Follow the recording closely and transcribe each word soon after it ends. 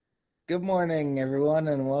Good morning, everyone,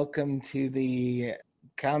 and welcome to the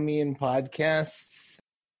Commune Podcast.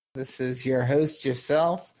 This is your host,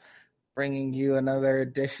 yourself, bringing you another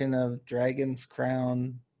edition of Dragon's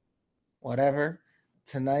Crown, whatever.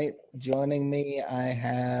 Tonight, joining me, I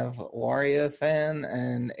have Wario Fan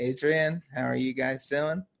and Adrian. How are you guys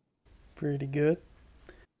doing? Pretty good.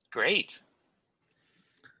 Great.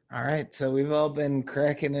 All right, so we've all been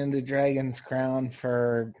cracking into Dragon's Crown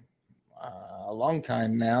for a long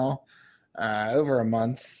time now. Over a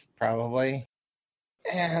month, probably.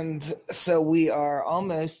 And so we are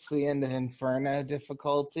almost to the end of Inferno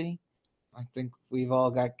difficulty. I think we've all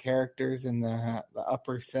got characters in the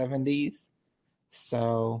upper 70s.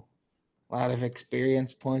 So a lot of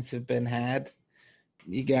experience points have been had.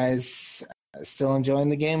 You guys still enjoying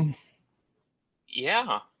the game?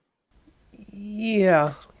 Yeah.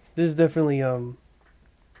 Yeah, there's definitely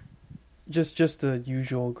just the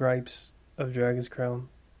usual gripes of Dragon's Crown.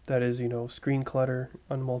 That is, screen clutter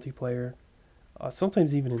on multiplayer,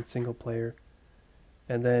 sometimes even in single player,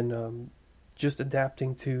 and then just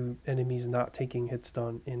adapting to enemies not taking hit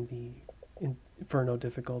stun in the Inferno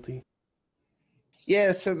difficulty.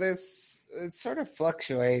 Yeah, so it sort of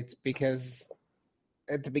fluctuates because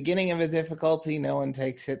at the beginning of a difficulty, no one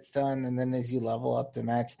takes hit stun, and then as you level up to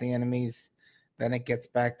match the enemies, then it gets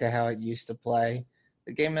back to how it used to play.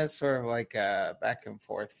 The game has sort of like a back and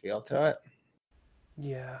forth feel to it.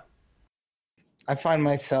 Yeah. I find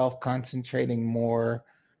myself concentrating more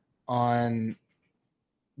on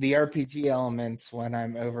the RPG elements when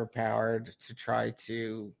I'm overpowered to try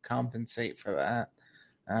to compensate for that.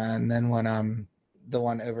 And then when I'm the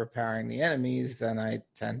one overpowering the enemies, then I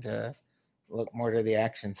tend to look more to the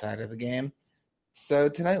action side of the game. So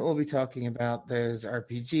tonight we'll be talking about those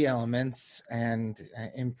RPG elements and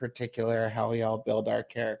in particular how we all build our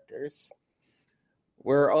characters.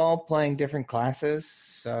 We're all playing different classes,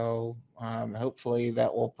 so hopefully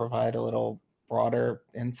that will provide a little broader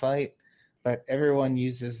insight. But everyone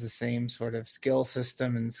uses the same sort of skill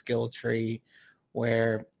system and skill tree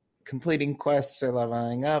where completing quests or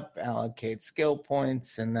leveling up allocate skill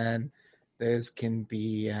points, and then those can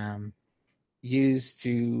be used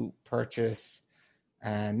to purchase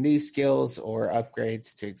new skills or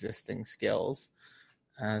upgrades to existing skills.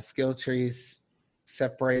 Skill trees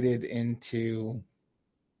separated into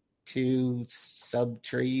two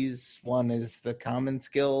sub-trees. One is the common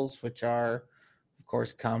skills, which are, of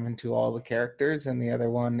course, common to all the characters, and the other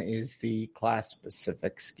one is the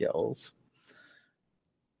class-specific skills.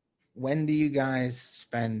 When do you guys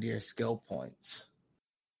spend your skill points?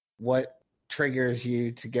 What triggers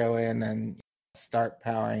you to go in and start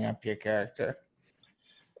powering up your character?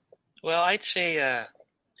 Well, I'd say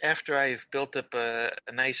after I've built up a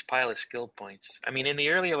nice pile of skill points. I mean, in the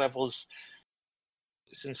earlier levels,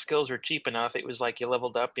 since skills were cheap enough, it was like you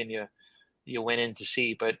leveled up and you went in to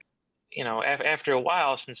see. But after a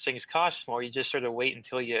while, since things cost more, you just sort of wait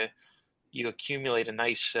until you accumulate a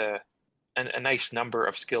nice number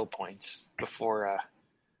of skill points before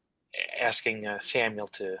asking Samuel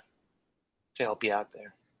to help you out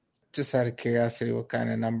there. Just out of curiosity, what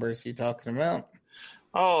kind of numbers are you talking about?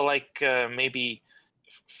 Oh, like maybe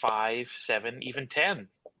 5, 7, even 10.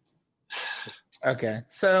 Okay,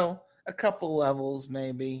 so a couple levels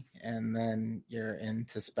maybe, and then you're in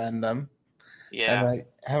to spend them. Yeah.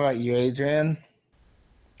 How about you, Adrian?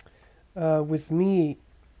 With me,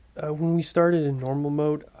 when we started in normal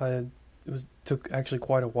mode, took actually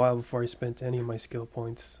quite a while before I spent any of my skill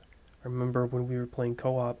points. I remember when we were playing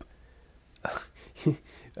co-op,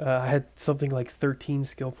 I had something like 13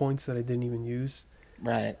 skill points that I didn't even use.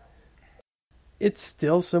 Right. It's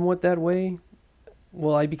still somewhat that way.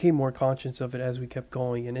 Well, I became more conscious of it as we kept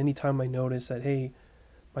going, and anytime I noticed that, hey,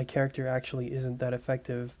 my character actually isn't that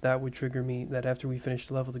effective, that would trigger me that after we finish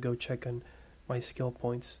the level to go check on my skill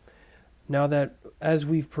points. Now that as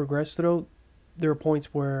we've progressed through, there are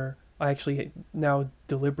points where I actually now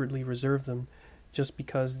deliberately reserve them just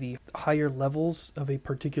because the higher levels of a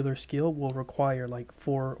particular skill will require like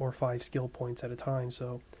 4 or 5 skill points at a time,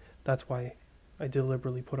 so that's why I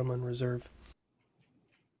deliberately put them on reserve.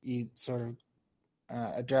 You sort of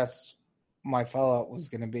addressed my follow-up was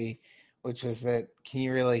going to be, which was that can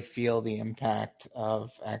you really feel the impact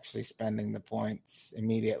of actually spending the points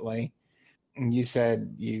immediately? And you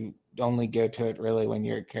said you only go to it really when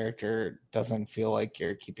your character doesn't feel like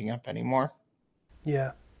you're keeping up anymore.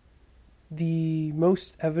 Yeah. The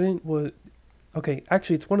most evident was... Okay,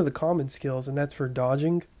 actually it's one of the common skills, and that's for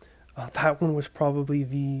dodging. That one was probably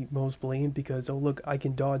the most blamed because, oh look, I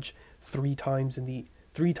can dodge 3 times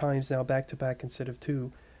now back to back instead of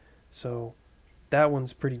 2. So that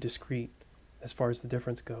one's pretty discreet as far as the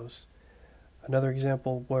difference goes. Another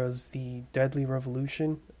example was the Deadly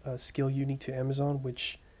Revolution, a skill unique to Amazon,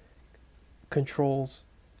 which controls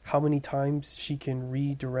how many times she can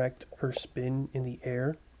redirect her spin in the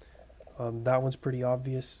air. That one's pretty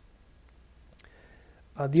obvious.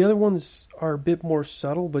 The other ones are a bit more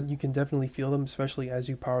subtle, but you can definitely feel them, especially as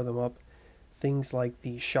you power them up. Things like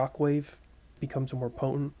the Shockwave becomes more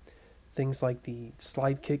potent. Things like the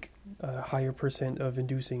Slide Kick, a higher percent of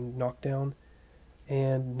inducing knockdown,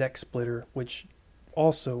 and Neck Splitter, which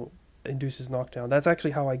also induces knockdown. That's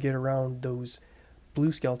actually how I get around those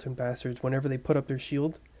blue skeleton bastards. Whenever they put up their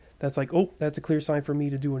shield, that's like, oh, that's a clear sign for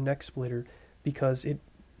me to do a Neck Splitter, because it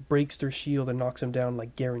breaks their shield and knocks them down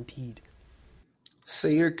like guaranteed. So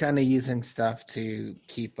you're kind of using stuff to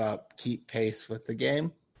keep pace with the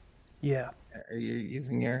game? Yeah. Are you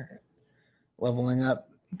using your leveling up?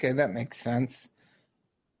 Okay, that makes sense.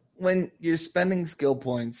 When you're spending skill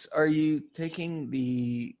points, are you taking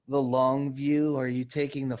the long view? Or are you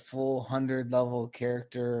taking the full 100 level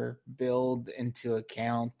character build into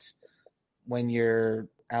account when you're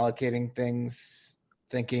allocating things,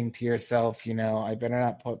 thinking to yourself, I better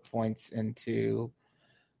not put points into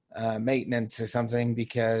maintenance or something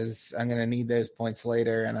because I'm going to need those points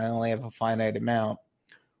later and I only have a finite amount?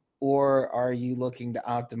 Or are you looking to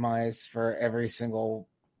optimize for every single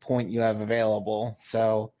point you have available?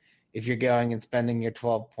 So if you're going and spending your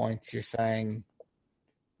 12 points, you're saying,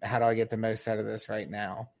 how do I get the most out of this right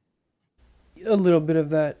now? A little bit of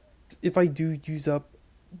that. If I do use up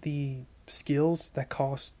the skills that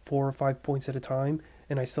cost 4 or 5 points at a time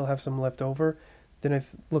and I still have some left over, then I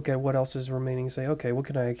look at what else is remaining and say, okay, what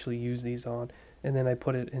can I actually use these on? And then I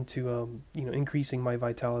put it into increasing my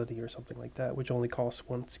vitality or something like that, which only costs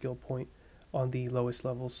 1 skill point on the lowest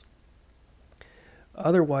levels.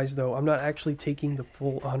 Otherwise, though, I'm not actually taking the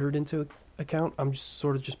full 100 into account. I'm just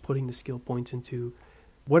sort of just putting the skill points into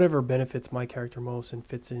whatever benefits my character most and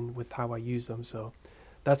fits in with how I use them. So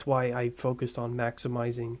that's why I focused on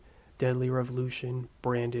maximizing Deadly Revolution,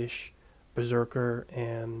 Brandish, Berserker,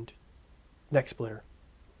 and Neck Splitter.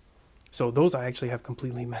 So those I actually have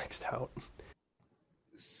completely maxed out.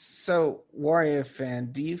 So, Wario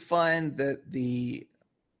fan, do you find that the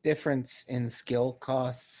difference in skill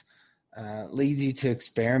costs leads you to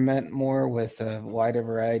experiment more with a wider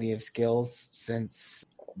variety of skills, since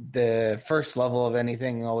the first level of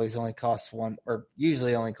anything always only costs 1, or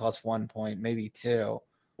usually only costs 1 point, maybe 2,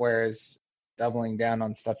 whereas doubling down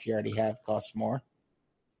on stuff you already have costs more?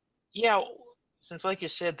 Yeah, since like you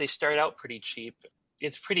said, they start out pretty cheap,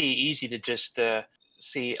 it's pretty easy to just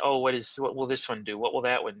see, what will this one do? What will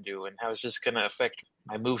that one do? And how is this going to affect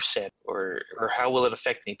my moveset? Or how will it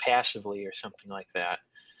affect me passively or something like that?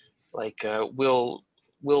 Like, will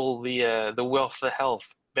the wealth, the health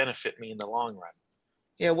benefit me in the long run?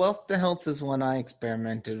 Yeah, wealth to health is one I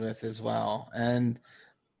experimented with as well. And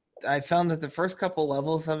I found that the first couple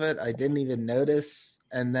levels of it, I didn't even notice.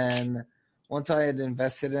 And then once I had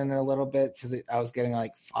invested in it a little bit, so that I was getting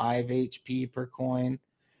like 5 HP per coin,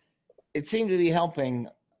 it seemed to be helping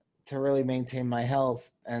to really maintain my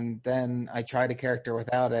health. And then I tried a character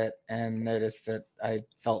without it and noticed that I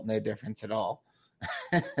felt no difference at all.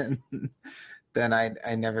 And then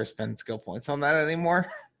I never spend skill points on that anymore.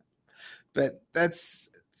 But that's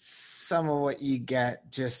some of what you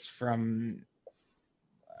get just from...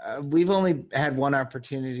 we've only had one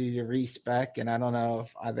opportunity to respec, and I don't know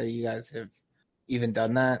if either of you guys have even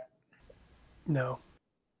done that. No.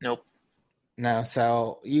 Nope. No,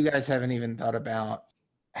 so you guys haven't even thought about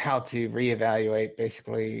how to reevaluate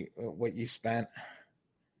basically what you spent.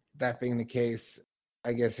 That being the case,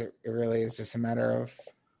 I guess it really is just a matter of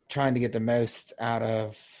trying to get the most out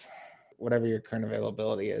of whatever your current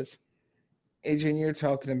availability is. Adrian, you're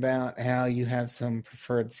talking about how you have some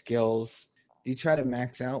preferred skills. Do you try to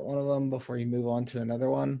max out one of them before you move on to another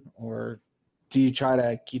one? Or do you try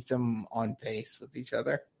to keep them on pace with each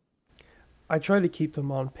other? I try to keep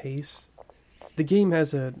them on pace. The game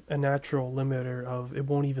has a natural limiter of it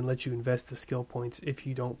won't even let you invest the skill points if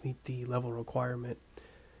you don't meet the level requirement.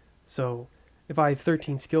 So if I have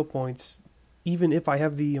 13 skill points, even if I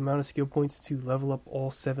have the amount of skill points to level up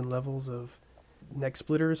all 7 levels of Neck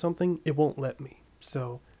Splitter or something, it won't let me.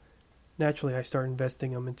 So naturally I start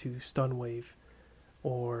investing them into Stun Wave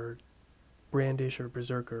or Brandish or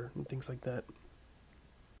Berserker and things like that.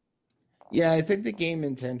 Yeah, I think the game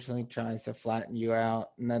intentionally tries to flatten you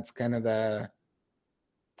out, and that's kind of the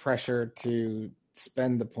pressure to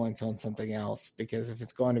spend the points on something else, because if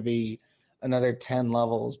it's going to be another 10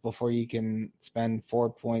 levels before you can spend 4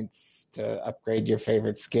 points to upgrade your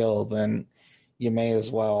favorite skill, then you may as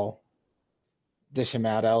well dish them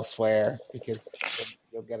out elsewhere, because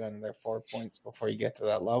you'll get another 4 points before you get to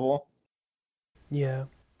that level. Yeah,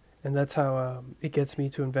 and that's how it gets me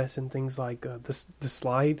to invest in things like the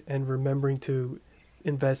slide and remembering to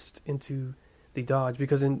invest into the dodge,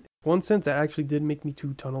 because in one sense that actually did make me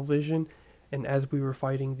to tunnel vision, and as we were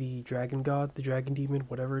fighting the dragon god, the dragon demon,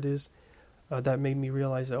 whatever it is, that made me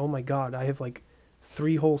realize that, oh my god, I have like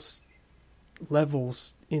three whole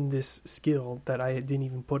levels in this skill that I didn't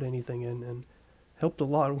even put anything in, and helped a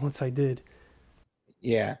lot once I did.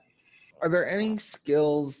 Yeah. Are there any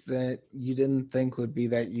skills that you didn't think would be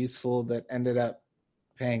that useful that ended up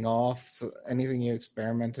paying off? So anything you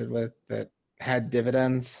experimented with that had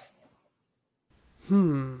dividends?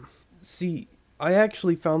 See, I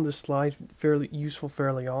actually found this slide fairly useful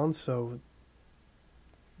fairly on, so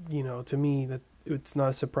to me that it's not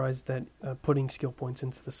a surprise that putting skill points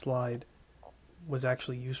into the slide was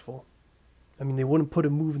actually useful. I mean, they wouldn't put a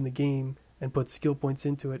move in the game and put skill points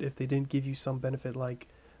into it if they didn't give you some benefit like,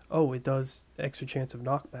 oh, it does extra chance of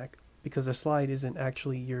knockback, because the slide isn't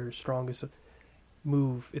actually your strongest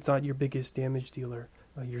move. It's not your biggest damage dealer.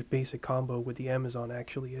 Your basic combo with the Amazon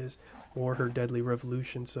actually is, or her deadly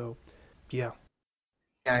revolution. So, yeah.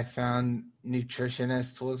 I found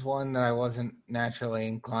nutritionist was one that I wasn't naturally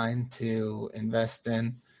inclined to invest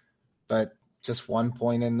in, but just 1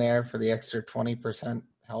 point in there for the extra 20%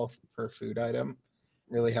 health per food item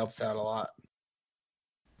really helps out a lot.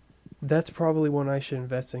 That's probably one I should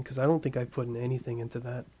invest in, because I don't think I've put in anything into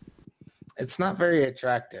that. It's not very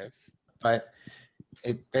attractive, but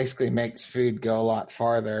it basically makes food go a lot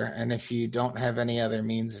farther. And if you don't have any other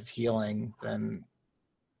means of healing, then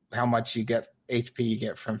how much HP you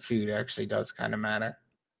get from food actually does kind of matter.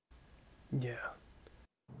 Yeah.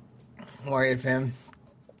 Worry of him.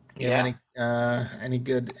 You Yeah. have any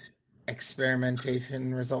good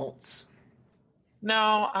experimentation results?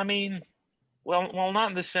 No, I mean, well, not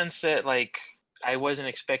in the sense that like I wasn't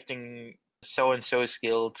expecting so and so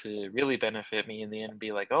skill to really benefit me in the end and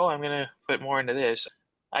be like, oh, I'm gonna put more into this.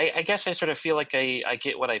 I guess I sort of feel like I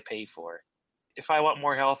get what I pay for. If I want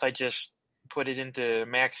more health, I just put it into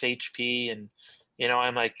max HP, and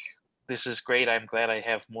I'm like, this is great. I'm glad I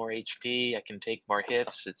have more HP. I can take more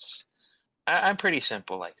hits. I'm pretty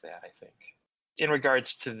simple like that, I think, in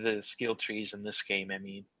regards to the skill trees in this game. I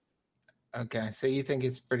mean, Okay, so you think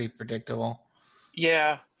it's pretty predictable?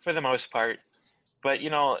 yeah, for the most part, but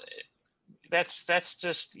that's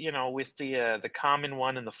just with the common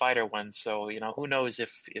one and the fighter one. So who knows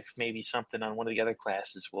if maybe something on one of the other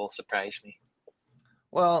classes will surprise me.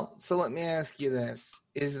 Well, so let me ask you this.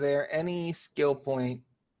 Is there any skill point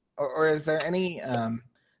or is there any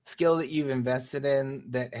skill that you've invested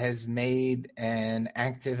in that has made an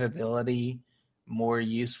active ability more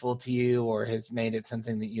useful to you or has made it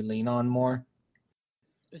something that you lean on more?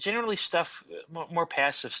 Generally, stuff more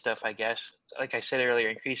passive stuff, I guess. Like I said earlier,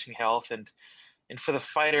 increasing health, and for the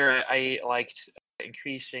fighter, I liked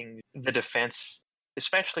increasing the defense,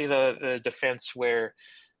 especially the defense where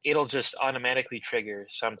it'll just automatically trigger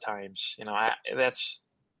sometimes. That's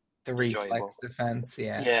The enjoyable. reflex defense,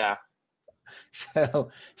 yeah. Yeah.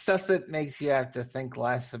 So stuff that makes you have to think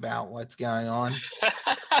less about what's going on.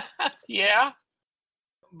 Yeah.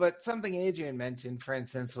 But something Adrian mentioned, for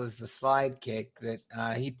instance, was the slide kick that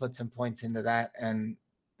he put some points into that and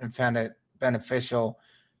found it beneficial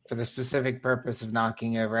for the specific purpose of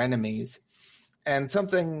knocking over enemies. And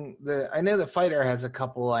something that I know the fighter has a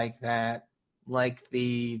couple like that, like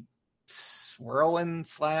the Whirlwind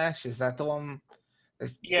Slash. Is that the one?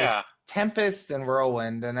 There's Tempest and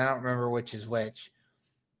Whirlwind, and I don't remember which is which.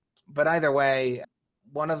 But either way,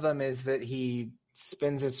 one of them is that he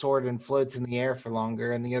spins his sword and floats in the air for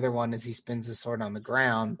longer, and the other one is he spins his sword on the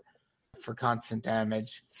ground for constant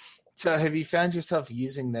damage. So have you found yourself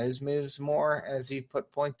using those moves more as you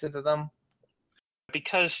put points into them?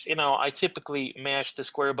 Because, I typically mash the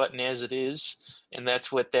square button as it is, and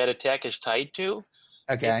that's what that attack is tied to.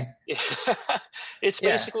 Okay. It's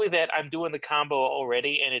basically that I'm doing the combo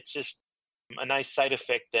already, and it's just a nice side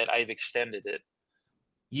effect that I've extended it.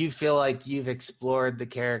 You feel like you've explored the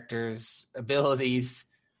character's abilities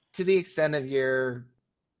to the extent of your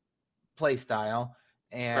playstyle,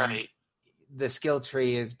 and the skill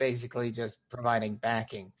tree is basically just providing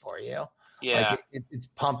backing for you. Yeah. Like it's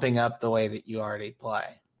pumping up the way that you already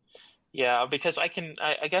play. Yeah, because I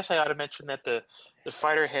guess I ought to mention that the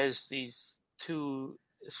fighter has these two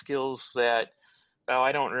skills that,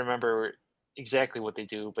 I don't remember exactly what they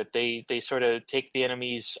do, but they sort of take the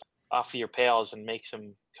enemies off of your pals and makes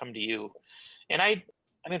them come to you. And I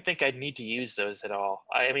didn't think I'd need to use those at all.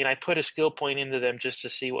 I mean, I put a skill point into them just to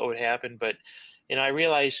see what would happen, but I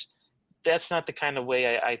realized that's not the kind of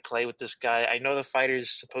way I play with this guy. I know the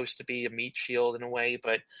fighter's supposed to be a meat shield in a way,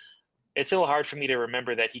 but It's a little hard for me to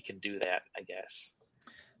remember that he can do that, I guess.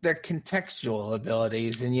 They're contextual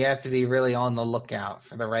abilities, and you have to be really on the lookout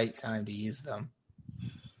for the right time to use them.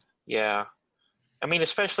 Yeah. I mean,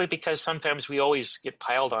 especially because sometimes we always get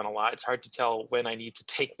piled on a lot. It's hard to tell when I need to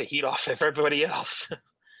take the heat off of everybody else.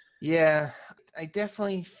 Yeah, I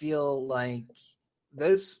definitely feel like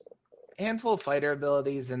those handful of fighter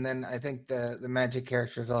abilities, and then I think the magic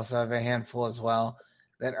characters also have a handful as well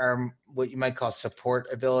that are what you might call support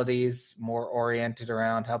abilities, more oriented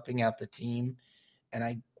around helping out the team. And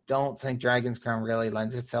I don't think Dragon's Crown really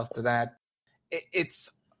lends itself to that.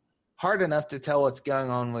 It's hard enough to tell what's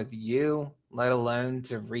going on with you, let alone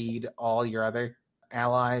to read all your other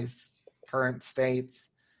allies' current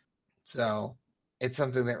states. So it's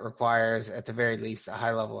something that requires, at the very least, a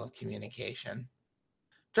high level of communication.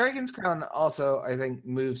 Dragon's Crown also, I think,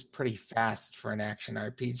 moves pretty fast for an action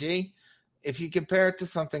RPG. If you compare it to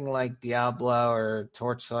something like Diablo or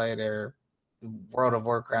Torchlight or World of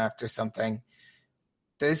Warcraft or something,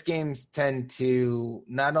 those games tend to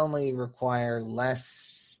not only require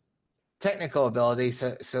less technical ability,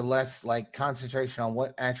 so less like concentration on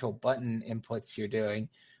what actual button inputs you're doing,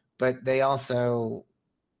 but they also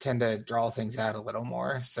tend to draw things out a little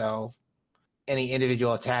more. So any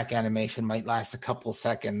individual attack animation might last a couple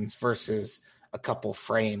seconds versus a couple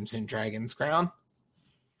frames in Dragon's Crown.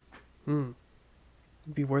 It'd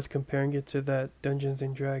be worth comparing it to that Dungeons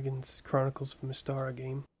and Dragons Chronicles of Mystara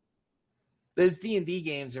game. Those D&D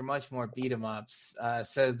games are much more beat 'em ups,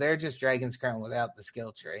 so they're just Dragon's Crown without the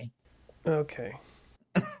skill tree. Okay.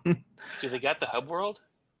 Do they got the hub world?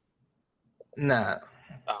 No.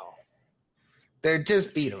 Oh. They're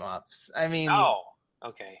just beat 'em ups. I mean,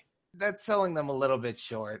 okay. That's selling them a little bit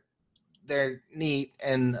short. They're neat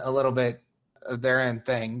and a little bit of their own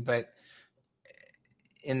thing, but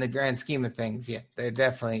in the grand scheme of things, yeah,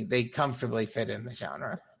 they comfortably fit in the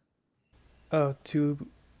genre.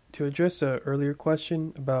 To address an earlier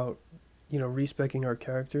question about, respecing our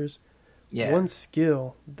characters, yeah. One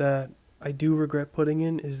skill that I do regret putting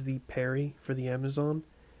in is the parry for the Amazon.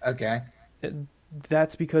 Okay.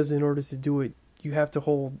 That's because in order to do it, you have to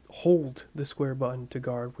hold the square button to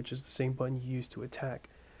guard, which is the same button you use to attack.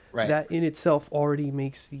 Right. That in itself already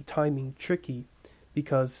makes the timing tricky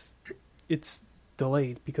because it's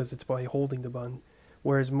delayed because it's by holding the button.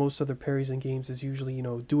 Whereas most other parries in games is usually,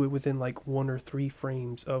 do it within like 1 or 3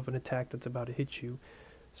 frames of an attack that's about to hit you.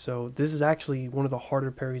 So this is actually one of the harder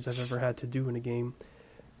parries I've ever had to do in a game.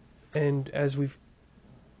 And as we've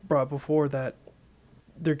brought before that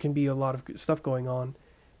there can be a lot of stuff going on,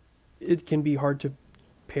 it can be hard to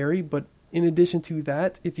parry, but in addition to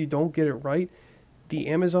that, if you don't get it right, the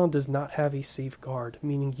Amazon does not have a safe guard,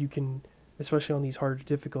 meaning you can, especially on these harder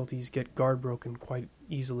difficulties, get guard broken quite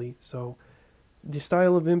easily. So the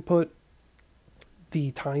style of input, the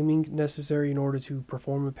timing necessary in order to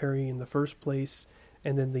perform a parry in the first place,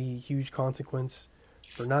 and then the huge consequence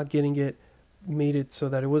for not getting it made it so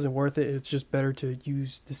that it wasn't worth it. It's just better to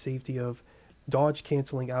use the safety of dodge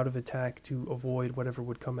canceling out of attack to avoid whatever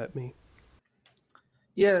would come at me.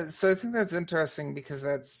 Yeah, so I think that's interesting because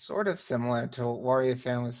that's sort of similar to what Warrior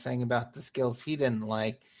Fan was saying about the skills he didn't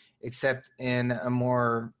like, except in a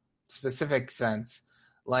more specific sense.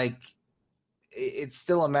 Like, it's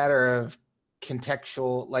still a matter of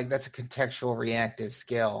contextual, like that's a contextual reactive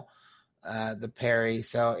skill, the parry.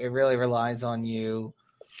 So it really relies on you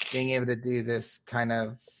being able to do this kind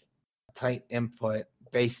of tight input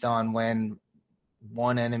based on when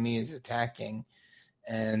one enemy is attacking,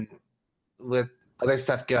 and with other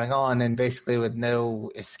stuff going on, and basically with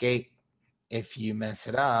no escape if you mess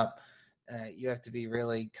it up, you have to be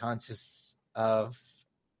really conscious of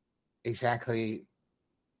exactly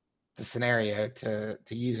the scenario to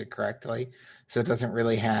use it correctly. So it doesn't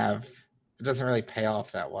really pay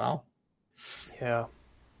off that well. Yeah.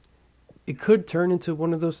 It could turn into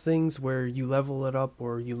one of those things where you level it up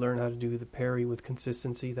or you learn how to do the parry with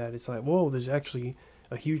consistency that it's like, whoa, there's actually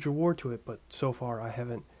a huge reward to it. But so far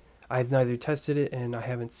I've neither tested it and I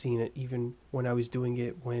haven't seen it, even when I was doing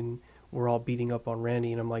it when we're all beating up on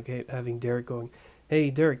Randy and I'm like, hey, having Derek going,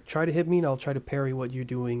 hey, Derek, try to hit me and I'll try to parry what you're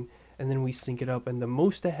doing. And then we sync it up. And the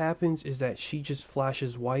most that happens is that she just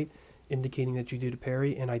flashes white, indicating that you did a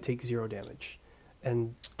parry, and I take 0 damage.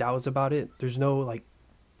 And that was about it. There's no,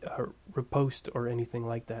 riposte or anything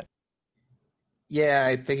like that. Yeah,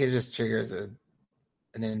 I think it just triggers an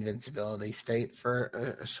invincibility state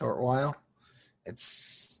for a short while.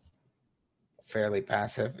 It's fairly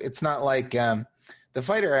passive. It's not like the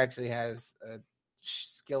fighter actually has a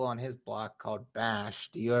skill on his block called Bash.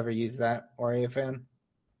 Do you ever use that, Warrior Fan?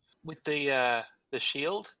 With the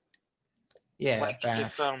shield? Yeah,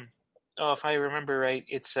 Bash. If I remember right,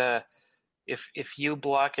 it's If you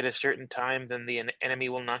block at a certain time, then the enemy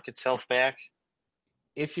will knock itself back.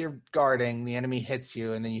 If you're guarding, the enemy hits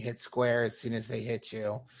you, and then you hit square as soon as they hit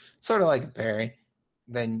you, sort of like a parry,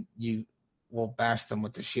 then you will bash them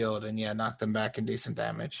with the shield and knock them back and do some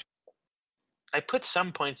damage. I put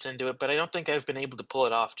some points into it, but I don't think I've been able to pull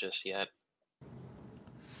it off just yet.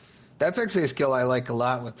 That's actually a skill I like a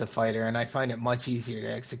lot with the fighter, and I find it much easier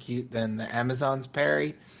to execute than the Amazon's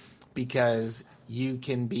parry, because you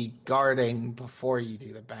can be guarding before you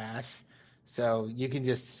do the bash. So you can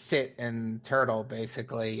just sit and turtle,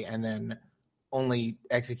 basically, and then only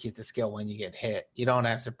execute the skill when you get hit. You don't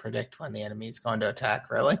have to predict when the enemy is going to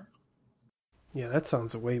attack, really. Yeah, that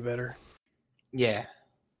sounds way better. Yeah.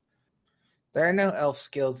 There are no elf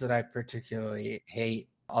skills that I particularly hate,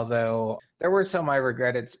 although there were some I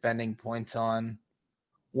regretted spending points on.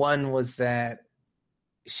 One was that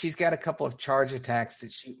she's got a couple of charge attacks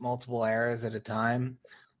that shoot multiple arrows at a time.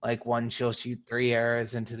 Like one, she'll shoot 3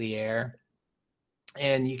 arrows into the air.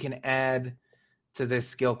 And you can add to this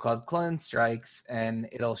skill called Clone Strikes, and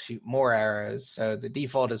it'll shoot more arrows. So the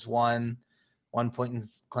default is 1 point in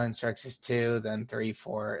Clone Strikes is 2, then 3,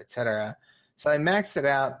 4, etc. So I maxed it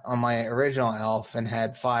out on my original elf and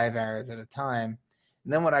had 5 arrows at a time.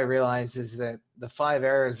 And then what I realized is that the 5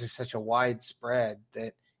 arrows are such a wide spread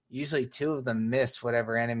that usually 2 of them miss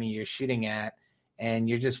whatever enemy you're shooting at, and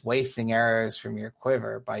you're just wasting arrows from your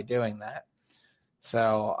quiver by doing that.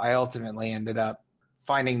 So I ultimately ended up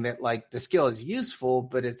finding that the skill is useful,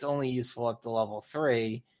 but it's only useful up to level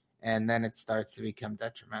 3, and then it starts to become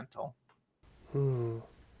detrimental.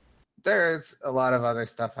 There's a lot of other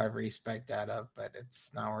stuff I've respec'd out of, but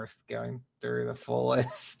it's not worth going through the full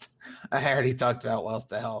list. I already talked about Wealth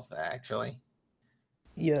to Health, actually.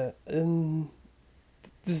 Yeah, and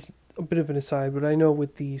this is a bit of an aside, but I know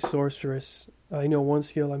with the Sorceress, I know one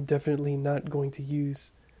skill I'm definitely not going to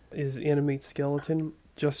use is Animate Skeleton,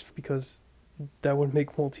 just because that would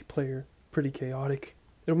make multiplayer pretty chaotic.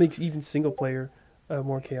 It'll make even single player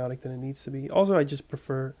more chaotic than it needs to be. Also, I just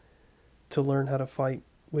prefer to learn how to fight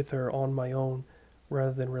with her on my own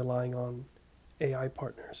rather than relying on AI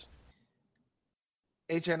partners.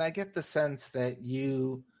 Adrian, I get the sense that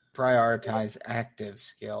you prioritize active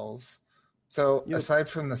skills. So aside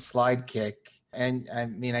from the slide kick, and I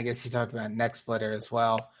mean, I guess you talked about Neck Splitter as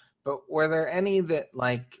well, but were there any that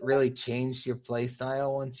really changed your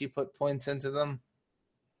playstyle once you put points into them?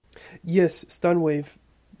 Yes, Stun Wave,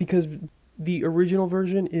 because the original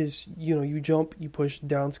version is, you jump, you push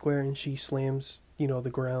down square, and she slams,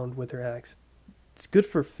 the ground with her axe. It's good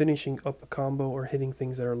for finishing up a combo or hitting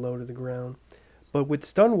things that are low to the ground. But with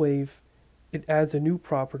Stun Wave, it adds a new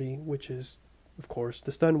property, which is, of course,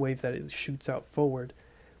 the Stun Wave that it shoots out forward,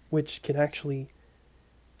 which can actually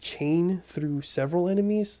chain through several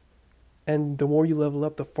enemies. And the more you level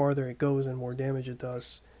up, the farther it goes and more damage it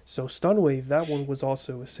does. So Stun Wave, that one was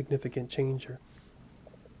also a significant changer.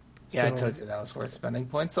 Yeah, I told you that was worth spending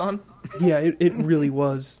points on. Yeah, it really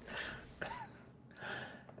was.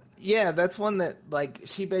 Yeah, that's one that,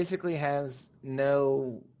 she basically has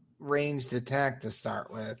no ranged attack to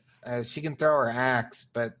start with. She can throw her axe,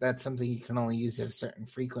 but that's something you can only use at a certain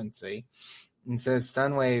frequency. And so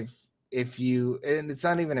Stun Wave, and it's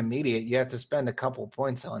not even immediate, you have to spend a couple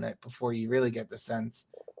points on it before you really get the sense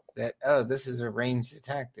that, this is a ranged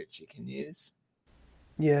attack that she can use.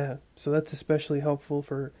 Yeah, so that's especially helpful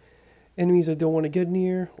for enemies I don't want to get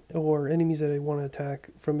near, or enemies that I want to attack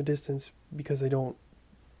from a distance because they don't,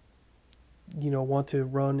 want to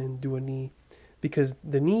run and do a knee. Because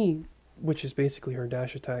the knee, which is basically her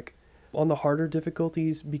dash attack, on the harder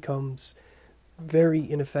difficulties becomes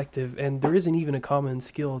very ineffective, and there isn't even a common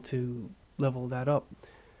skill to level that up.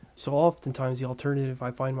 So oftentimes the alternative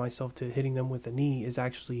I find myself to hitting them with a knee is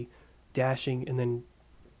actually dashing and then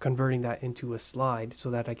converting that into a slide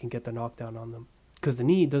so that I can get the knockdown on them. Because the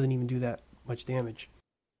knee doesn't even do that much damage.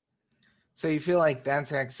 So you feel like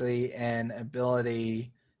that's actually an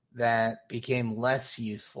ability that became less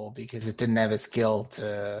useful because it didn't have a skill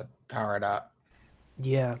to power it up.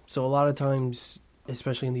 Yeah, so a lot of times,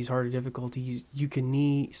 especially in these harder difficulties, you can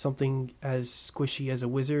knee something as squishy as a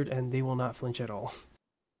wizard and they will not flinch at all.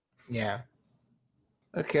 Yeah.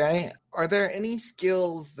 Okay. Are there any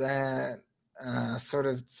skills that sort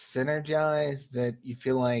of synergize that you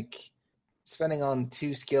feel like spending on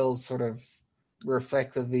 2 skills sort of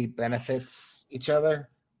reflectively benefits each other?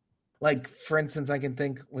 Like, for instance, I can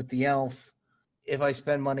think with the elf, if I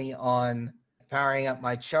spend money on powering up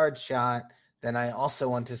my charge shot, then I also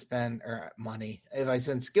want to spend money. If I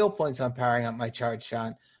spend skill points on powering up my charge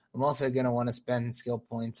shot, I'm also going to want to spend skill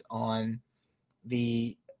points on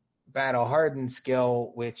the battle hardened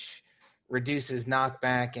skill, which reduces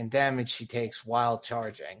knockback and damage she takes while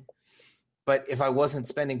charging. But if I wasn't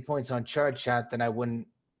spending points on charge shot, then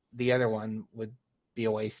the other one would be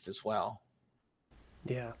a waste as well.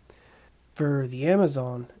 Yeah. For the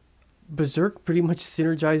Amazon, Berserk pretty much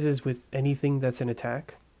synergizes with anything that's an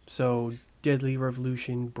attack. So Deadly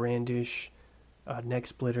Revolution, Brandish, Neck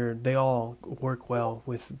Splitter, they all work well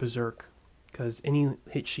with Berserk, because any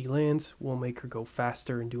hit she lands will make her go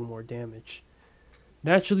faster and do more damage.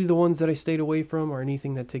 Naturally, the ones that I stayed away from are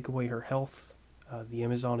anything that take away her health. The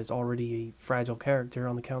Amazon is already a fragile character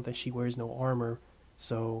on the count that she wears no armor,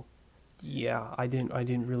 so yeah, I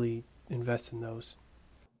didn't really invest in those.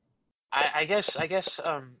 I guess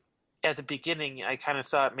at the beginning I kind of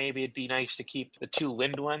thought maybe it'd be nice to keep the two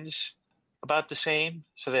wind ones about the same,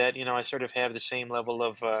 so that I sort of have the same level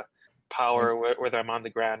of power whether I'm on the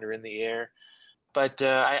ground or in the air. But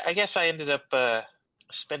I guess I ended up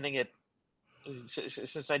spending it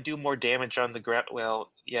since I do more damage on the ground.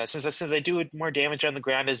 Well, yeah, since I do more damage on the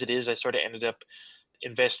ground as it is, I sort of ended up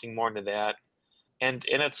investing more into that. And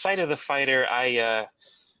at the sight of the fighter, I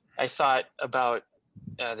thought about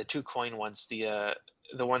the 2 coin ones, the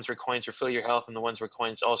ones where coins refill your health and the ones where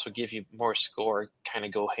coins also give you more score, kind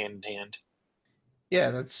of go hand in hand.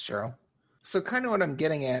 Yeah, that's true. So kind of what I'm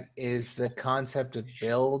getting at is the concept of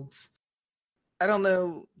builds. I don't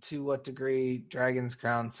know to what degree Dragon's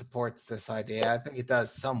Crown supports this idea. I think it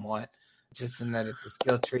does somewhat, just in that it's a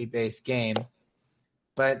skill tree based game.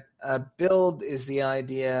 But a build is the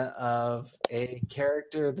idea of a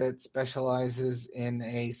character that specializes in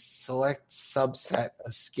a select subset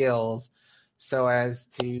of skills so as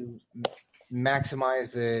to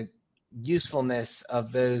maximize the usefulness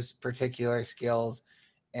of those particular skills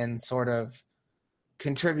and sort of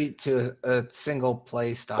contribute to a single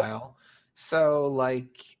play style. So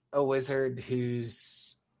like a wizard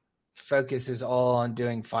whose focus is all on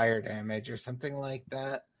doing fire damage or something like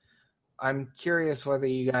that. I'm curious whether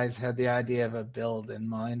you guys had the idea of a build in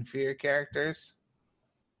mind for your characters.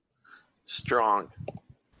 Strong.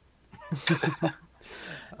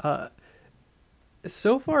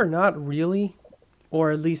 So far, not really.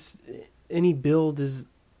 Or at least any build is,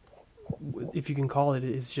 if you can call it,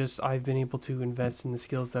 is just I've been able to invest in the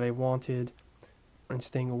skills that I wanted and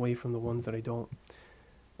staying away from the ones that I don't.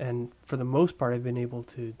 And for the most part, I've been able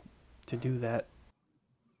to do that.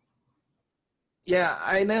 Yeah,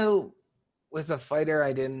 I know with a fighter,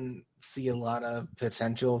 I didn't see a lot of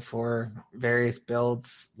potential for various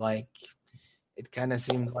builds. Like, it kind of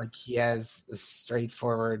seems like he has a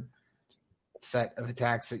straightforward set of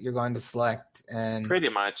attacks that you're going to select. And pretty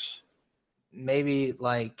much. Maybe,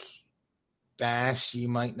 like, Bash you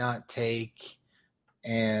might not take.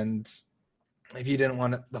 And if you didn't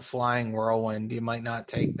want the Flying Whirlwind, you might not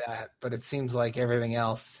take that. But it seems like everything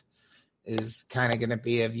else is kind of going to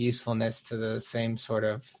be of usefulness to the same sort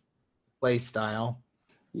of play style.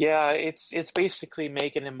 Yeah, it's basically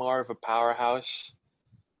making him more of a powerhouse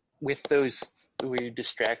with those weird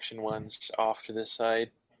distraction ones off to the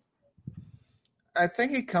side. I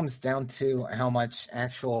think it comes down to how much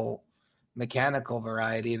actual mechanical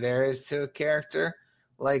variety there is to a character.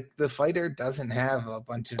 Like, the fighter doesn't have a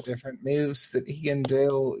bunch of different moves that he can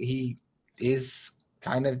do. He is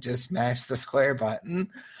kind of just mash the square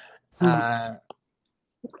button.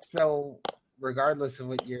 So regardless of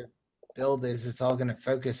what your build is, it's all going to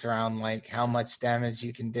focus around like how much damage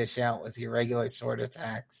you can dish out with your regular sword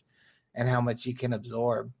attacks and how much you can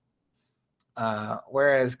absorb.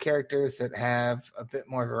 Whereas characters that have a bit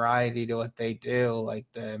more variety to what they do, like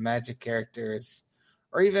the magic characters,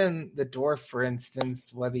 or even the dwarf, for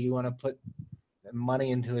instance, whether you want to put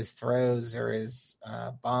money into his throws or his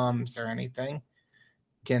bombs or anything,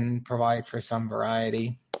 can provide for some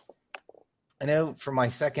variety. I know for my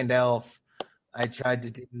second elf, I tried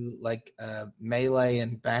to do like a melee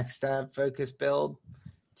and backstab focus build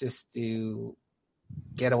just to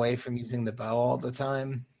get away from using the bow all the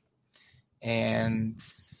time. And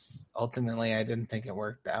ultimately, I didn't think it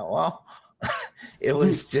worked that well. It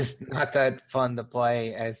was just not that fun to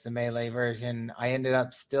play as the melee version. I ended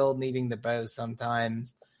up still needing the bow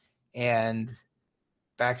sometimes, and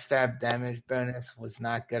backstab damage bonus was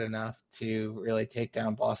not good enough to really take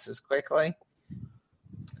down bosses quickly.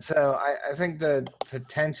 So I think the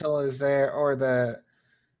potential is there, or the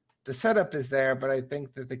setup is there, but I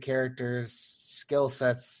think that the character's skill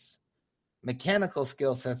sets, mechanical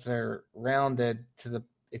skill sets, are rounded to the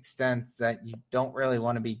extent that you don't really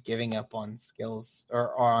want to be giving up on skills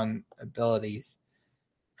or on abilities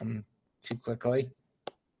too quickly.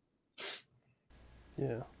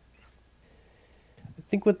 Yeah. I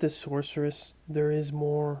think with the sorceress, there is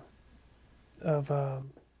more of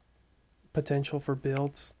potential for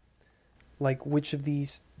builds. like which of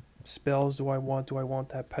these spells do I want? Do I want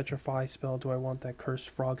that Petrify spell? Do I want that Cursed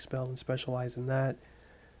Frog spell and specialize in that?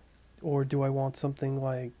 Or do I want something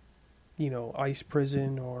like, Ice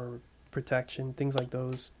Prison or Protection, things like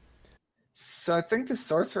those? So I think the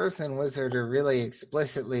sorcerers and wizard are really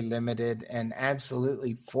explicitly limited and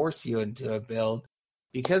absolutely force you into a build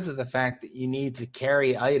because of the fact that you need to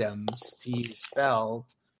carry items to use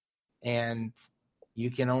spells, and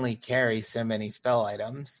you can only carry so many spell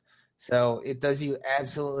items. So it does you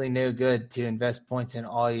absolutely no good to invest points in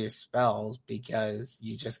all your spells because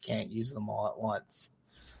you just can't use them all at once.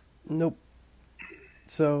 Nope.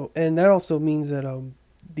 So, and that also means that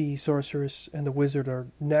the sorceress and the wizard are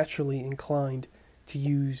naturally inclined to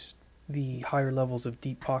use the higher levels of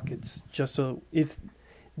deep pockets, just so if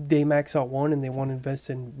they max out one and they want to invest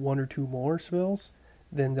in one or two more spells,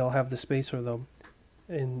 then they'll have the space for them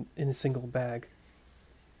in a single bag.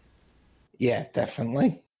 Yeah,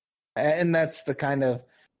 definitely. And that's the kind of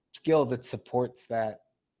skill that supports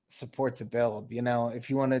a build. If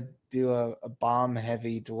you want to do a bomb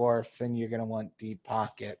heavy dwarf, then you're going to want deep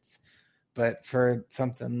pockets. But for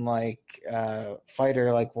something like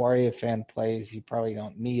fighter like Warrior Fan plays, you probably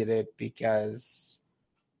don't need it because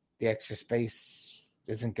the extra space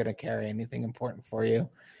isn't going to carry anything important for you.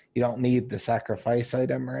 You don't need the sacrifice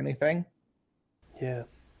item or anything. Yeah.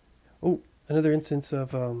 Oh, another instance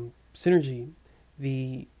of synergy.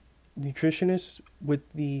 The nutritionist with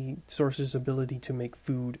the sorcerer's ability to make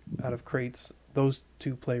food out of crates. Those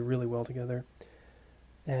two play really well together.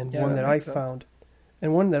 And one that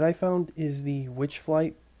I found is the Witch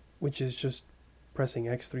Flight, which is just pressing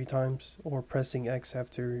X 3 times or pressing X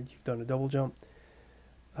after you've done a double jump.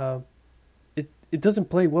 It doesn't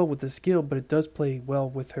play well with the skill, but it does play well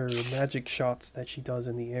with her magic shots that she does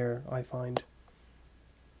in the air, I find.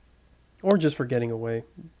 Or just for getting away.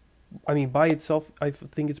 I mean, by itself, I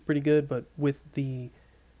think it's pretty good, but with the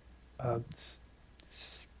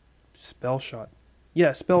spell shot.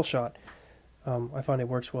 Yeah, spell shot. I find it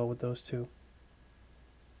works well with those two.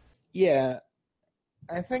 Yeah,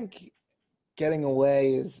 I think getting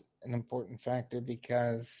away is an important factor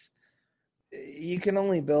because you can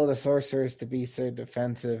only build a sorceress to be so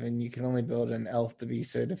defensive, and you can only build an elf to be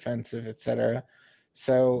so defensive, etc.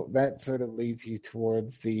 So that sort of leads you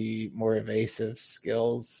towards the more evasive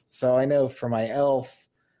skills. So I know for my elf,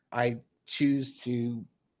 I choose to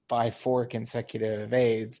buy 4 consecutive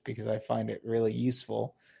evades because I find it really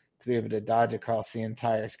useful to be able to dodge across the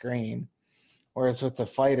entire screen. Whereas with the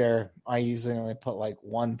fighter, I usually only put like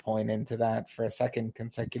 1 point into that for a second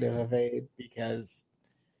consecutive evade because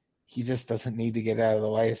he just doesn't need to get out of the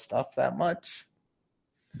way of stuff that much.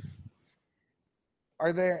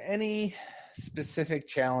 Are there any specific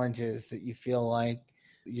challenges that you feel like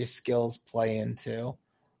your skills play into,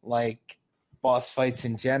 like boss fights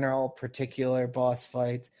in general, particular boss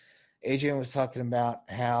fights? Adrian was talking about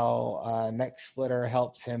how Neck Splitter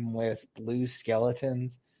helps him with blue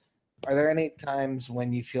skeletons. Are there any times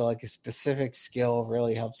when you feel like a specific skill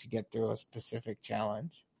really helps you get through a specific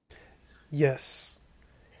challenge? Yes.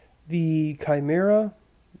 The Chimera,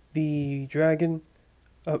 the Dragon,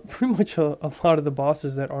 pretty much a lot of the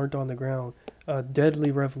bosses that aren't on the ground. Deadly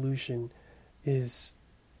Revolution is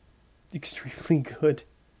extremely good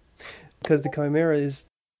because the Chimera is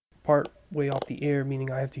part way off the air,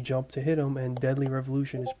 meaning I have to jump to hit him, and Deadly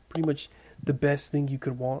Revolution is pretty much the best thing you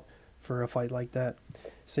could want for a fight like that.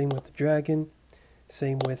 Same with the Dragon,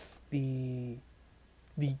 same with the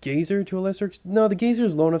Gazer to a lesser extent. No, the Gazer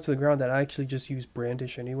is low enough to the ground that I actually just use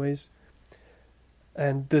Brandish anyways.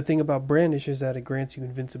 And the thing about Brandish is that it grants you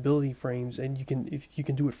invincibility frames, and if you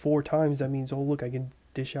can do it 4 times, that means, oh look, I can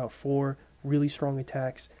dish out 4 really strong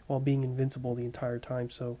attacks while being invincible the entire time.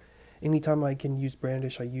 So anytime I can use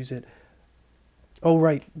Brandish, I use it. Oh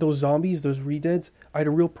right, those zombies, those re-deads, I had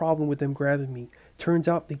a real problem with them grabbing me. Turns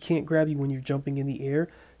out they can't grab you when you're jumping in the air.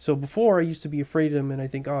 So before I used to be afraid of them and I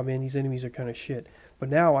think, oh man, these enemies are kind of shit. But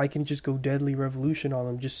now I can just go Deadly Revolution on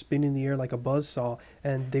them, just spin in the air like a buzzsaw,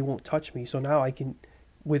 and they won't touch me. So now I can,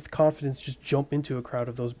 with confidence, just jump into a crowd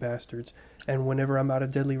of those bastards. And whenever I'm out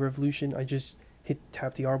of Deadly Revolution, I just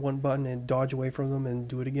tap the R1 button and dodge away from them and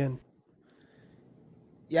do it again.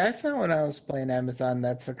 Yeah, I found when I was playing Amazon,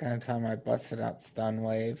 that's the kind of time I busted out Stun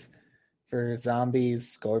Wave for zombies,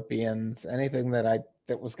 scorpions, anything that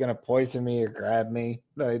was going to poison me or grab me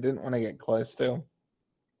that I didn't want to get close to.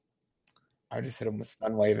 I just hit them with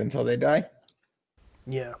Stun Wave until they die.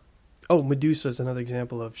 Yeah. Oh, Medusa is another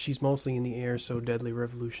example of she's mostly in the air, so Deadly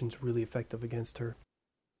Revolution's really effective against her.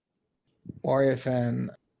 Warrior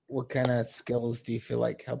Fan, what kind of skills do you feel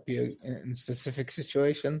like help you in specific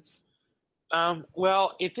situations?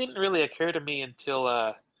 Well, it didn't really occur to me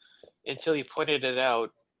until until he pointed it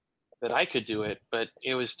out that I could do it. But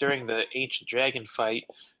it was during the ancient dragon fight.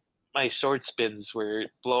 My sword spins were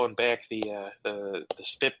blowing back the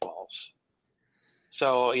spitballs.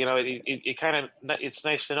 So it kind of it's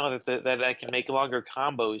nice to know that I can make longer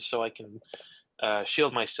combos, so I can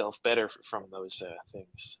shield myself better from those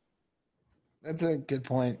things. That's a good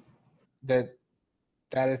point. That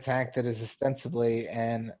attack that is ostensibly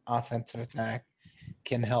an offensive attack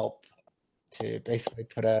can help to basically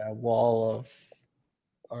put a wall of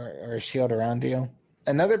or a shield around you.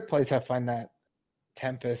 Another place I find that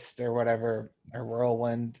Tempest or whatever, or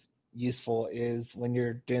Whirlwind useful is when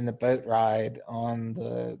you're doing the boat ride on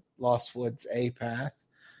the Lost Woods A path.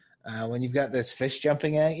 When you've got those fish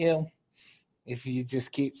jumping at you, if you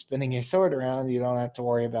just keep spinning your sword around, you don't have to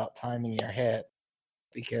worry about timing your hit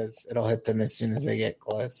because it'll hit them as soon as they get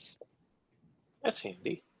close. That's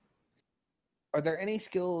handy. Are there any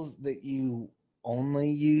skills that you only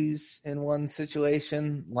use in one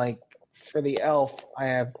situation? Like for the elf, I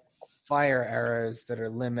have fire arrows that are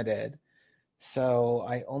limited, so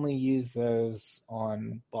I only use those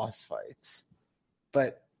on boss fights.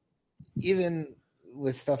 But even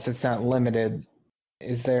with stuff that's not limited,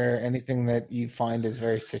 is there anything that you find is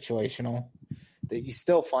very situational that you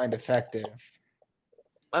still find effective?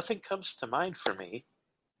 Nothing comes to mind for me.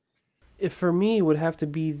 If for me, it would have to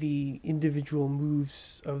be the individual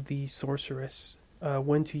moves of the sorceress.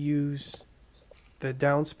 When to use the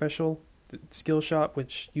down special, the skill shot,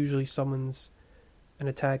 which usually summons an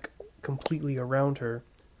attack completely around her.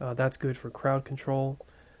 That's good for crowd control.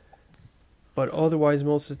 But otherwise,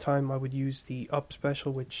 most of the time, I would use the up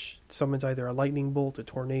special, which summons either a lightning bolt, a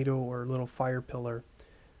tornado, or a little fire pillar,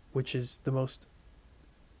 which is the most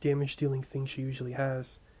damage-dealing thing she usually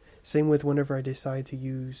has. Same with whenever I decide to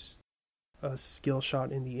use a skill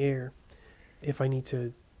shot in the air, if I need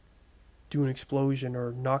to do an explosion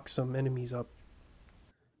or knock some enemies up.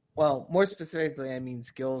 Well, more specifically, I mean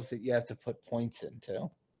skills that you have to put points into.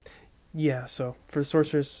 Yeah, so for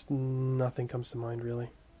sorceress, nothing comes to mind really.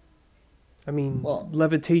 I mean,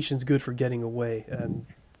 levitation's good for getting away, and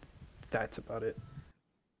that's about it.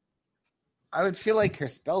 I would feel like her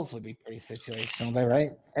spells would be pretty situational, though, right?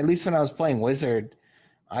 At least when I was playing Wizard,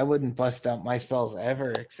 I wouldn't bust out my spells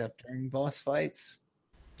ever except during boss fights.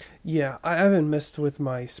 Yeah, I haven't messed with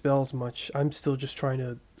my spells much. I'm still just trying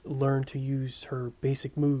to learn to use her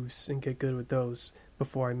basic moves and get good with those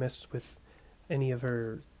before I mess with any of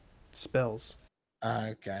her spells.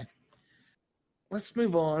 Okay. Let's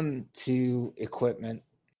move on to equipment.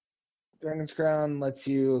 Dragon's Crown lets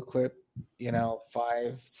you equip,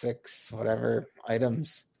 5, 6, whatever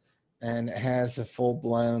items, and it has a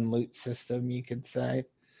full-blown loot system, you could say.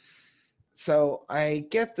 So I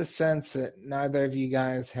get the sense that neither of you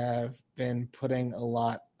guys have been putting a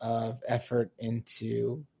lot of effort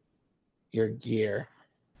into your gear.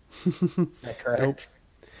 Is that correct? Nope.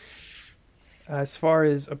 As far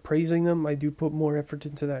as appraising them, I do put more effort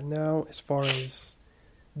into that now. As far as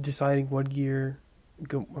deciding what gear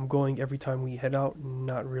I'm going every time we head out,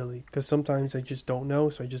 not really. Because sometimes I just don't know,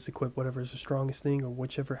 so I just equip whatever is the strongest thing or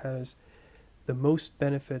whichever has the most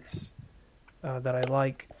benefits that I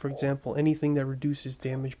like. For example, anything that reduces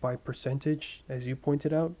damage by percentage, as you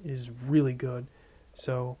pointed out, is really good.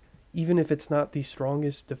 So even if it's not the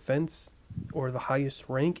strongest defense or the highest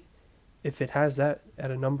rank, if it has that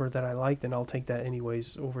at a number that I like, then I'll take that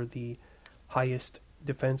anyways over the highest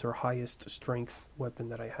defense or highest strength weapon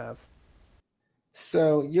that I have.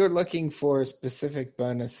 So you're looking for specific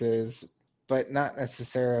bonuses, but not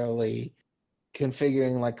necessarily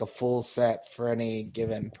configuring like a full set for any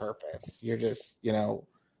given purpose. You're just,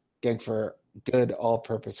 going for good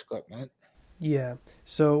all-purpose equipment. Yeah.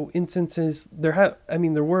 So instances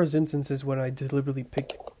there was instances when I deliberately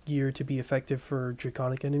picked gear to be effective for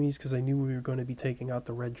draconic enemies because I knew we were going to be taking out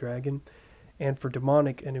the red dragon, and for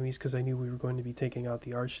demonic enemies because I knew we were going to be taking out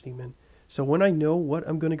the archdemon. So when I know what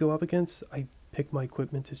I'm going to go up against, I pick my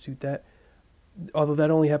equipment to suit that. Although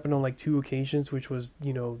that only happened on like 2 occasions, which was,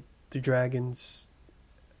 the dragons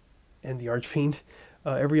and the archfiend.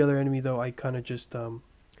 Every other enemy, though, I kind of just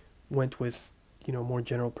went with, more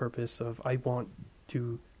general purpose of I want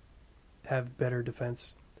to have better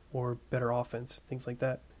defense or better offense, things like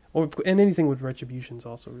that. And anything with retribution is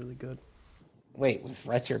also really good. Wait, with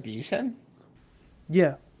retribution?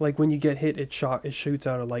 Yeah, like when you get hit, it shoots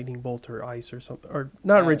out a lightning bolt or ice or something. Or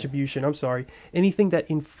not retribution, I'm sorry. Anything that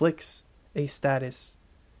inflicts a status,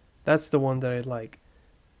 that's the one that I like.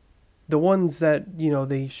 The ones that,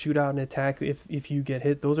 they shoot out an attack if you get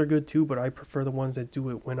hit, those are good too, but I prefer the ones that do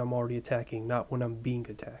it when I'm already attacking, not when I'm being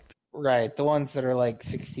attacked. Right, the ones that are like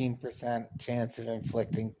 16% chance of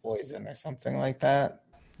inflicting poison or something like that.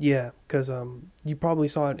 Yeah, because you probably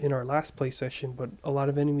saw it in our last play session, but a lot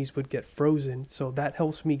of enemies would get frozen, so that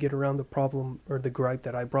helps me get around the problem or the gripe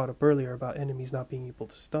that I brought up earlier about enemies not being able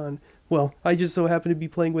to stun. Well, I just so happen to be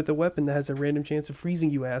playing with a weapon that has a random chance of freezing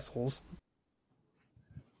you assholes.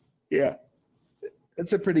 Yeah.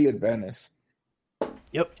 It's a pretty good bonus.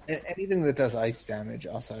 Yep. Anything that does ice damage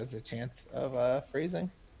also has a chance of freezing.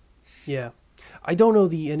 Yeah. I don't know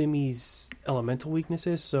the enemy's elemental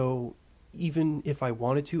weaknesses, so even if I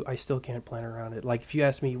wanted to, I still can't plan around it. Like, if you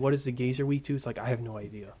ask me, what is the Gazer weak to? It's like, I have no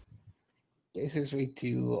idea. Gazer's weak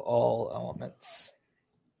to all elements.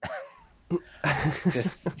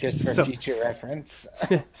 just for future reference.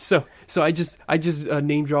 So I just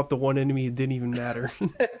name dropped the one enemy. It didn't even matter.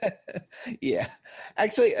 Yeah,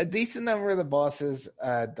 actually, a decent number of the bosses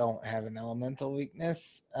don't have an elemental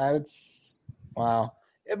weakness. Wow,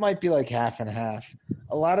 it might be like half and half.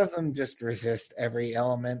 A lot of them just resist every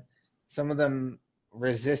element. Some of them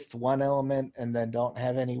resist one element and then don't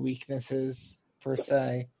have any weaknesses per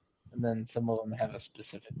se, and then some of them have a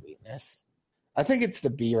specific weakness. I think it's the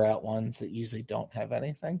B route ones that usually don't have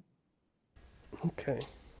anything. Okay.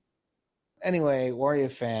 Anyway, Wario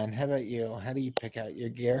fan, how about you? How do you pick out your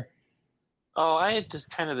gear? Oh, I had just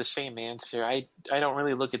kind of the same answer. I don't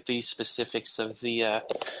really look at the specifics of the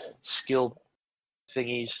skill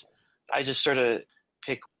thingies. I just sort of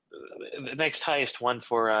pick the next highest one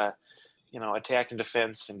for attack and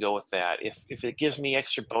defense and go with that. If it gives me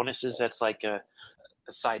extra bonuses, that's like a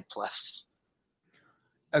side plus.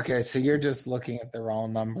 Okay, so you're just looking at the raw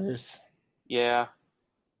numbers. Yeah,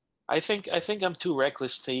 I think I'm too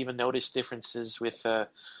reckless to even notice differences with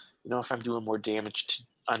if I'm doing more damage to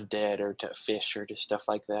undead or to fish or to stuff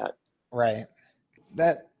like that. Right.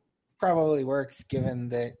 That probably works given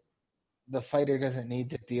that the fighter doesn't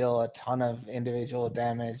need to deal a ton of individual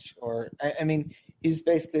damage, or I mean, he's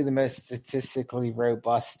basically the most statistically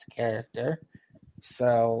robust character,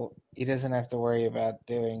 so he doesn't have to worry about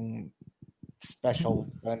doing special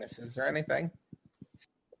bonuses or anything.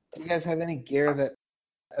 Do you guys have any gear that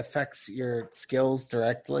affects your skills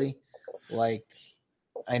directly? Like,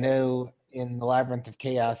 I know in the Labyrinth of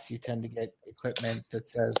Chaos, you tend to get equipment that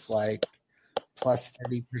says like plus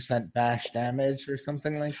 30% bash damage or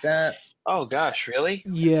something like that. Oh gosh, really?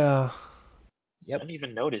 Yeah. Yep. I didn't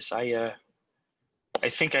even notice. I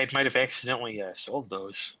think I might have accidentally sold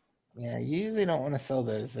those. Yeah, you usually don't want to sell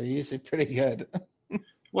those. They're usually pretty good.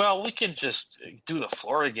 Well, we can just do the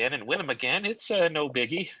floor again and win them again. It's no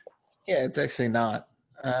biggie. Yeah, it's actually not.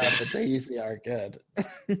 But they usually are good.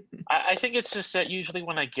 I think it's just that usually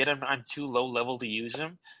when I get them, I'm too low level to use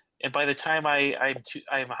them, and by the time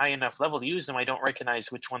I'm high enough level to use them, I don't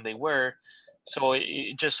recognize which one they were, so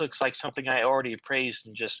it just looks like something I already appraised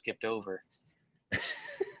and just skipped over.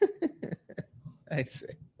 I see.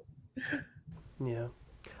 Yeah.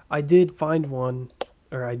 I did find one,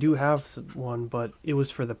 or I do have one, but it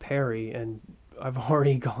was for the parry, and I've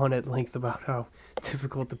already gone at length about how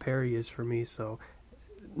difficult the parry is for me, so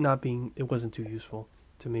it wasn't too useful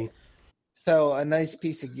to me. So a nice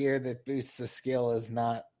piece of gear that boosts a skill is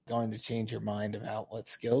not going to change your mind about what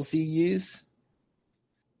skills you use.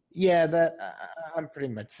 Yeah, I'm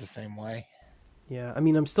pretty much the same way. Yeah, I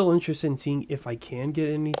mean, I'm still interested in seeing if I can get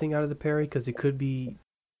anything out of the parry, because it could be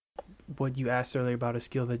what you asked earlier about a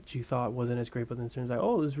skill that you thought wasn't as great, but then it turns out,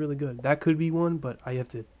 oh, this is really good. That could be one, but I have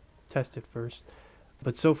to test it first.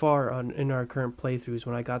 But so far in our current playthroughs,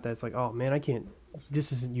 when I got that, it's like, oh man,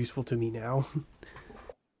 this isn't useful to me now.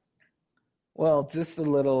 Well, just a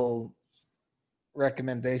little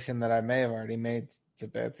recommendation that I may have already made to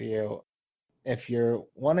both of you. If you're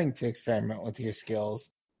wanting to experiment with your skills,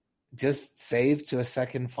 just save to a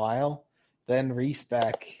second file, then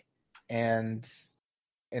respec and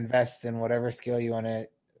invest in whatever skill you want to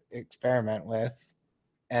experiment with.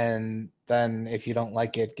 And then if you don't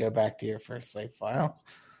like it, go back to your first save file.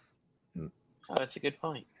 Oh, that's a good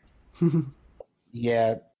point.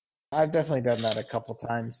 Yeah, I've definitely done that a couple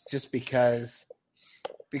times just because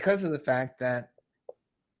of the fact that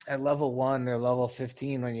at level 1 or level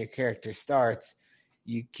 15 when your character starts,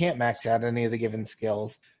 you can't max out any of the given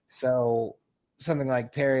skills. So something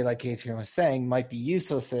like parry, like Adrian was saying, might be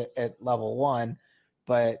useless at level 1,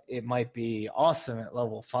 but it might be awesome at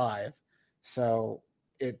level 5. So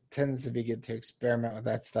it tends to be good to experiment with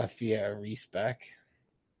that stuff via a respec.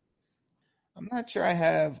 I'm not sure I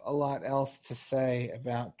have a lot else to say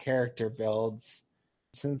about character builds.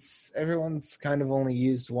 Since everyone's kind of only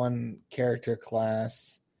used one character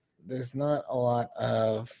class, there's not a lot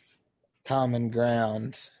of common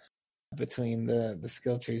ground between the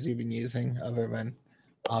skill trees you've been using, other than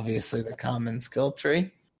obviously the common skill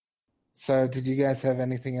tree. So, did you guys have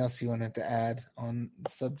anything else you wanted to add on the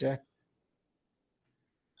subject?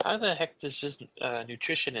 How the heck does this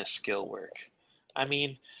nutritionist skill work? I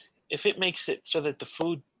mean, if it makes it so that the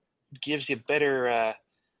food gives you better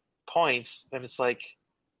points, then it's like,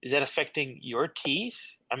 is that affecting your teeth?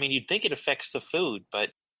 I mean, you'd think it affects the food, but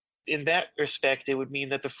in that respect, it would mean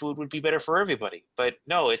that the food would be better for everybody. But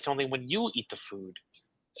no, it's only when you eat the food.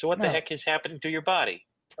 So what the No. heck is happening to your body?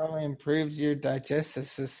 Probably improves your digestive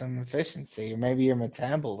system efficiency, or maybe your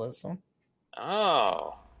metabolism.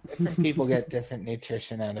 Oh, Different people get different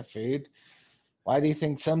nutrition out of food. Why do you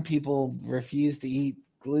think some people refuse to eat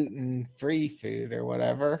gluten-free food or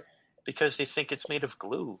whatever? because they think it's made of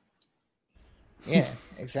glue. Yeah,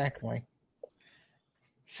 exactly.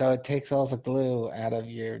 So it takes all the glue out of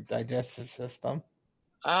your digestive system.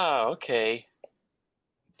 Ah, okay.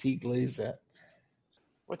 Deglues it.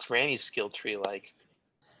 What's Randy's skill tree like?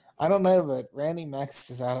 I don't know, but Randy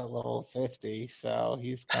maxes out at level 50, so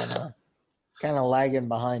he's kind of lagging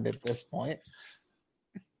behind at this point.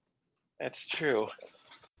 That's true.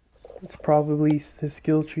 It's probably his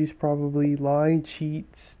skill tree's probably lie,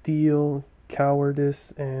 cheat, steal,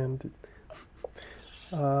 cowardice, and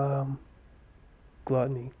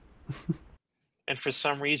gluttony. And for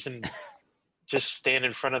some reason, just stand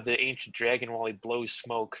in front of the ancient dragon while he blows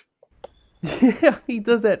smoke. Yeah, he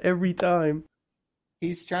does that every time.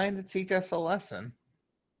 He's trying to teach us a lesson.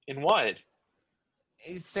 In what?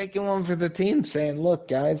 He's taking one for the team, saying, "Look,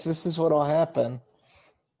 guys, this is what'll happen.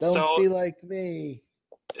 Don't be like me."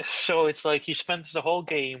 So it's like he spends the whole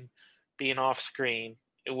game being off screen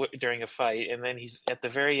during a fight, and then he's at the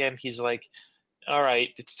very end. He's like, "All right,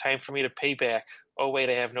 it's time for me to pay back. Oh wait,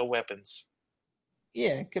 I have no weapons."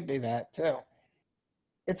 Yeah, it could be that too.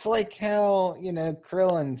 It's like how,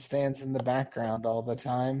 Krillin stands in the background all the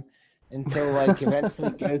time until,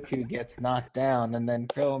 eventually Goku gets knocked down, and then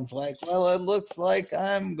Krillin's like, well, it looks like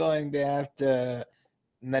I'm going to have to...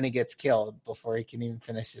 And then he gets killed before he can even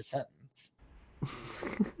finish his sentence.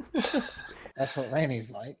 That's what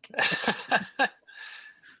Randy's like.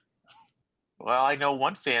 Well, I know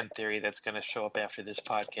one fan theory that's going to show up after this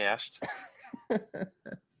podcast.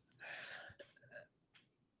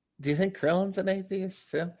 Do you think Krillin's an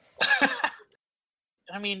atheist too?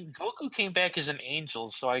 I mean, Goku came back as an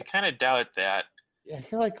angel, so I kind of doubt that. Yeah, I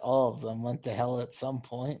feel like all of them went to hell at some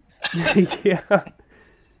point. Yeah.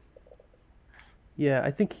 Yeah,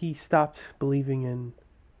 I think he stopped believing in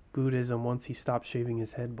Buddhism once he stopped shaving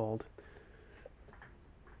his head bald.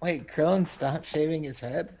 Wait, Krillin stopped shaving his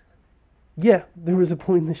head? Yeah, there was a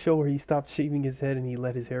point in the show where he stopped shaving his head and he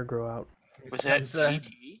let his hair grow out. Was that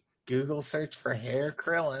GT? Google search for hair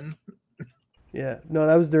Krillin. Yeah, no,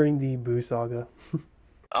 that was during the Boo saga.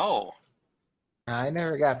 Oh. I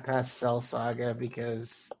never got past Cell Saga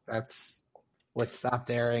because that's what stopped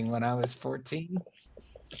airing when I was 14.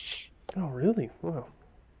 Oh, really? Wow.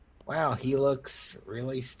 Wow, he looks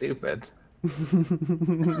really stupid.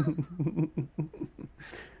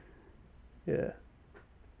 Yeah.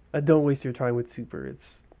 Don't waste your time with Super.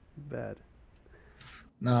 It's bad.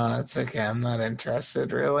 No, it's okay. I'm not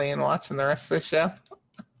interested really in watching the rest of the show.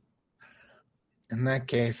 In that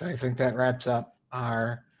case, I think that wraps up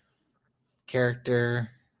our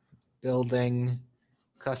character building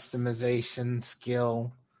customization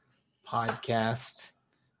skill podcast.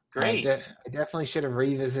 Great. I definitely should have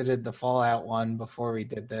revisited the Fallout one before we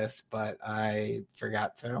did this, but I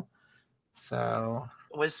forgot to. So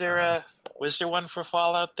Was there one for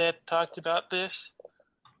Fallout that talked about this?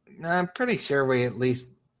 I'm pretty sure we at least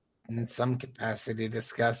in some capacity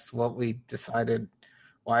discussed why we decided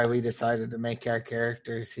to make our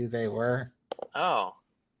characters who they were. Oh.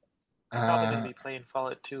 I'm probably going to be playing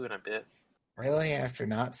Fallout 2 in a bit. Really? After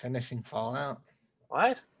not finishing Fallout?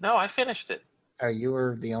 What? No, I finished it. Oh, you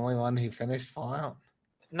were the only one who finished Fallout?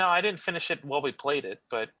 No, I didn't finish it while we played it,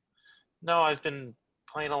 but no, I've been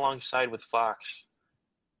playing alongside with Fox.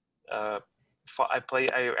 I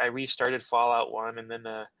restarted Fallout 1, and then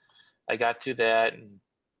I got through that, and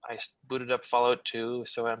I booted up Fallout 2,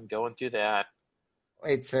 so I'm going through that.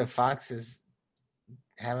 Wait, so Fox is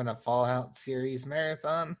having a Fallout series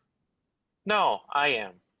marathon? No, I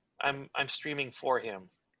am. I'm streaming for him.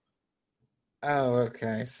 Oh,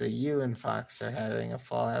 okay. So you and Fox are having a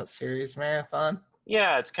Fallout series marathon?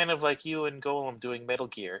 Yeah, it's kind of like you and Golem doing Metal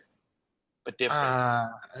Gear, but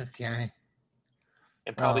different. Okay.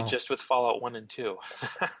 And probably just with Fallout 1 and 2.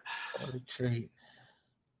 What a treat.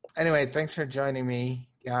 Anyway, thanks for joining me,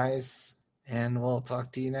 guys, and we'll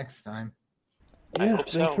talk to you next time. Yeah,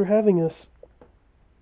 thanks for having us.